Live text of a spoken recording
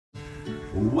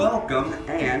Welcome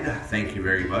and thank you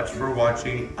very much for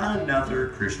watching another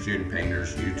Christian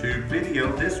Painters YouTube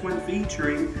video. This one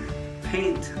featuring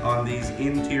paint on these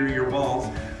interior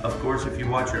walls. Of course, if you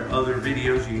watch our other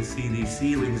videos, you can see these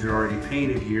ceilings are already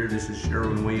painted here. This is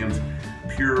Sherwin-Williams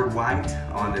pure white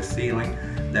on the ceiling.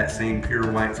 That same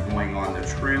pure white's going on the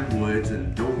trim woods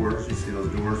and doors. You see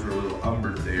those doors are a little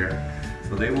umbered there.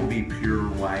 So they will be pure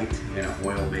white in an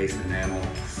oil-based enamel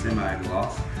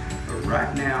semi-gloss. But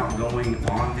right now, going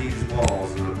on these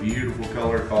walls is a beautiful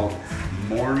color called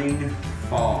Morning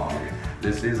Fog.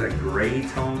 This is a gray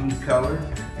toned color.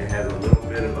 It has a little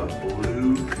bit of a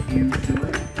blue hue to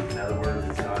it. In other words,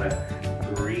 it's not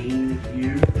a green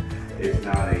hue. It's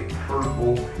not a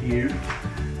purple hue.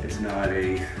 It's not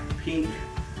a pink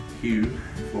hue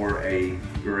for a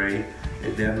gray.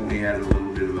 It definitely has a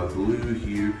little bit of a blue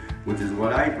hue, which is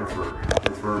what I prefer. I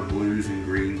prefer blues and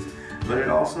greens, but it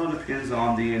also depends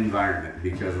on the environment,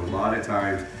 because a lot of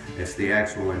times it's the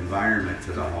actual environment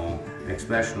to the home,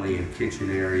 especially in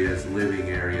kitchen areas, living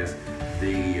areas,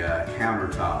 the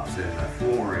countertops and the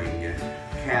flooring and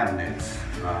cabinets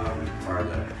are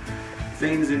the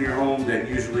things in your home that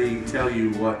usually tell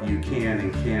you what you can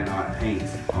and cannot paint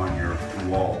on your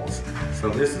walls. So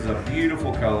this is a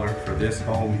beautiful color for this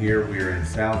home here. We are in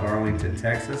South Arlington,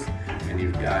 Texas, and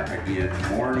you've got, again,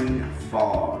 Morning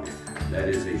Fog. That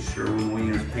is a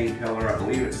Sherwin-Williams paint color. I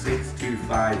believe it's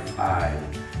 6255.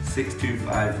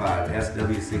 6255,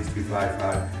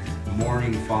 SW6255,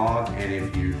 Morning Fog. And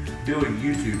if you do a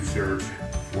YouTube search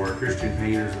for Christian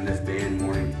Painters and this band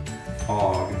Morning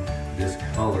Fog, this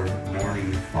color,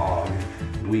 Morning Fog,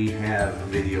 we have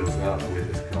videos up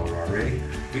with this color already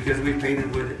because we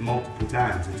painted with it multiple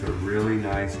times. It's a really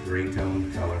nice gray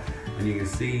tone color. And you can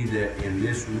see that in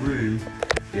this room,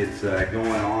 it's going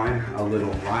on a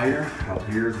little lighter. Up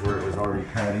here is where it was already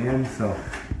cut in. So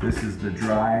this is the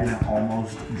dried,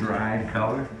 almost dried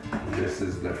color. This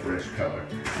is the fresh color.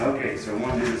 Okay, so I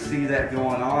wanted you to see that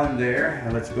going on there.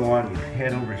 Let's go on and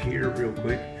head over here real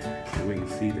quick so we can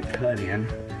see the cut in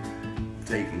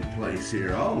taking place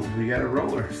here. Oh, we got a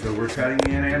roller. So we're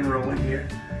cutting in and rolling here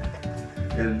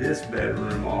in this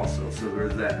bedroom also. So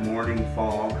there's that Morning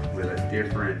Fog with a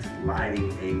different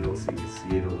lighting angle so you can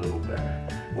see it a little better.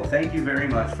 Well, thank you very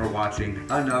much for watching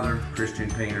another Christian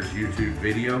Painters YouTube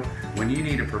video. When you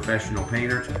need a professional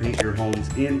painter to paint your home's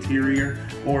interior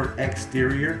or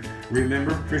exterior,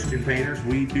 remember, Christian Painters,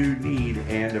 we do need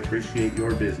and appreciate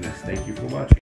your business. Thank you for watching.